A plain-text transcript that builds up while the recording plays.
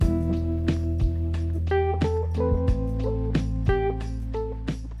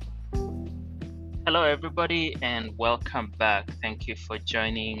Hello, everybody, and welcome back. Thank you for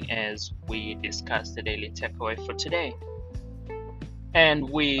joining as we discuss the daily takeaway for today. And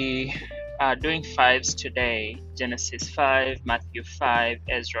we are doing fives today: Genesis 5, Matthew 5,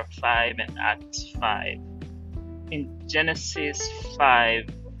 Ezra 5, and Acts 5. In Genesis 5,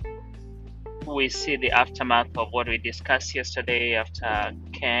 we see the aftermath of what we discussed yesterday after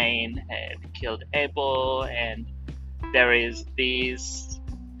Cain had killed Abel, and there is this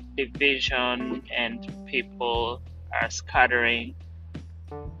division and people are scattering.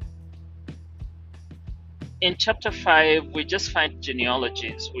 In chapter 5, we just find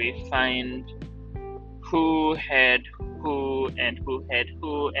genealogies. We find who had who and who had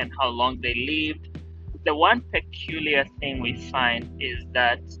who and how long they lived. The one peculiar thing we find is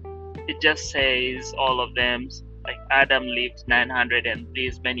that it just says all of them, like Adam lived 900 and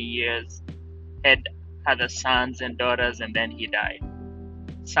these many years, had other sons and daughters, and then he died.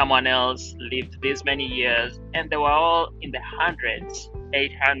 Someone else lived these many years, and they were all in the hundreds: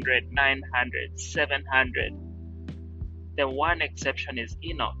 800, 900, 700. The one exception is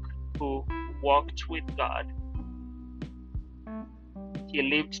Enoch, who walked with God. He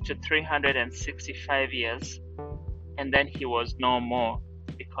lived to 365 years, and then he was no more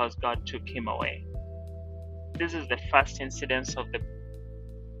because God took him away. This is the first incidence of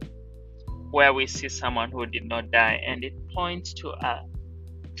where we see someone who did not die, and it points to a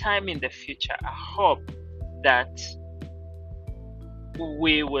time in the future, a hope that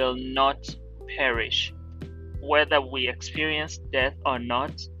we will not perish. Whether we experience death or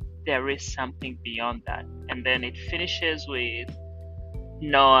not, there is something beyond that. And then it finishes with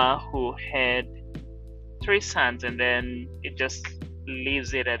Noah, who had 3 sons, and then it just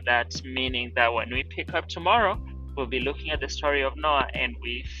leaves it at that, meaning that when we pick up tomorrow, we'll be looking at the story of Noah, and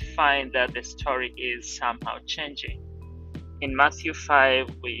we find that the story is somehow changing. In Matthew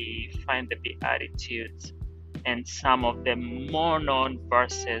 5, we find the Beatitudes and some of the more known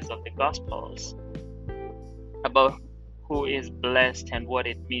verses of the Gospels about who is blessed and what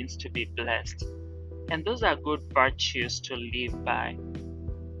it means to be blessed. And those are good virtues to live by.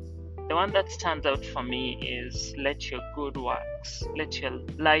 The one that stands out for me is let your good works, let your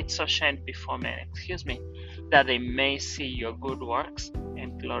light so shine before men, that they may see your good works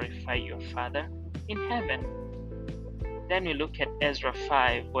and glorify your Father in heaven. Then we look at Ezra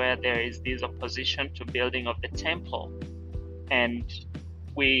 5, where there is this opposition to building of the temple. And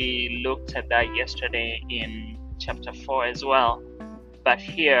we looked at that yesterday in chapter 4 as well. But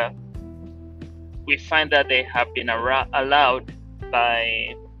here, we find that they have been allowed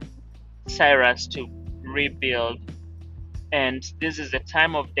by Cyrus to rebuild. And this is the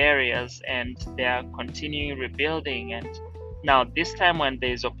time of Darius, and they are continuing rebuilding. And now this time when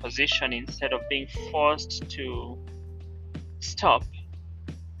there is opposition, instead of being forced to stop,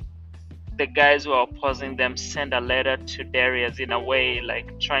 the guys who are opposing them send a letter to Darius, in a way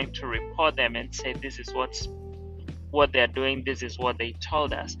like trying to report them and say, this is what they're doing, this is what they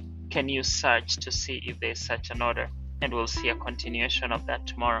told us. Can you search to see if there's such an order? And we'll see a continuation of that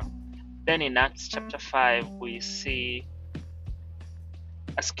tomorrow. Then in Acts chapter 5, we see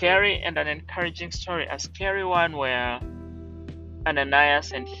a scary and an encouraging story. A scary one where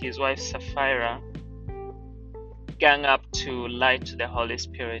Ananias and his wife Sapphira gang up to lie to the Holy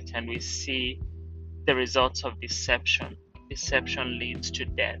Spirit, and we see the results of deception. Deception leads to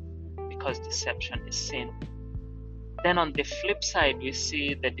death because deception is sin. Then on the flip side, we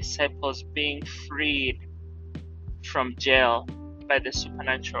see the disciples being freed from jail by the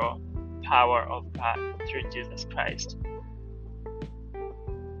supernatural power of God through Jesus Christ.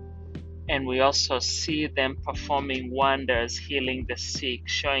 And we also see them performing wonders, healing the sick,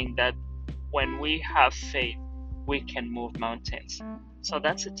 showing that when we have faith, we can move mountains. So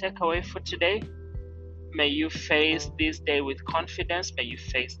that's a takeaway for today. May you face this day with confidence. May you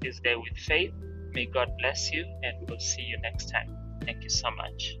face this day with faith. May God bless you, and we'll see you next time. Thank you so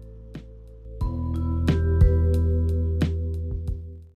much.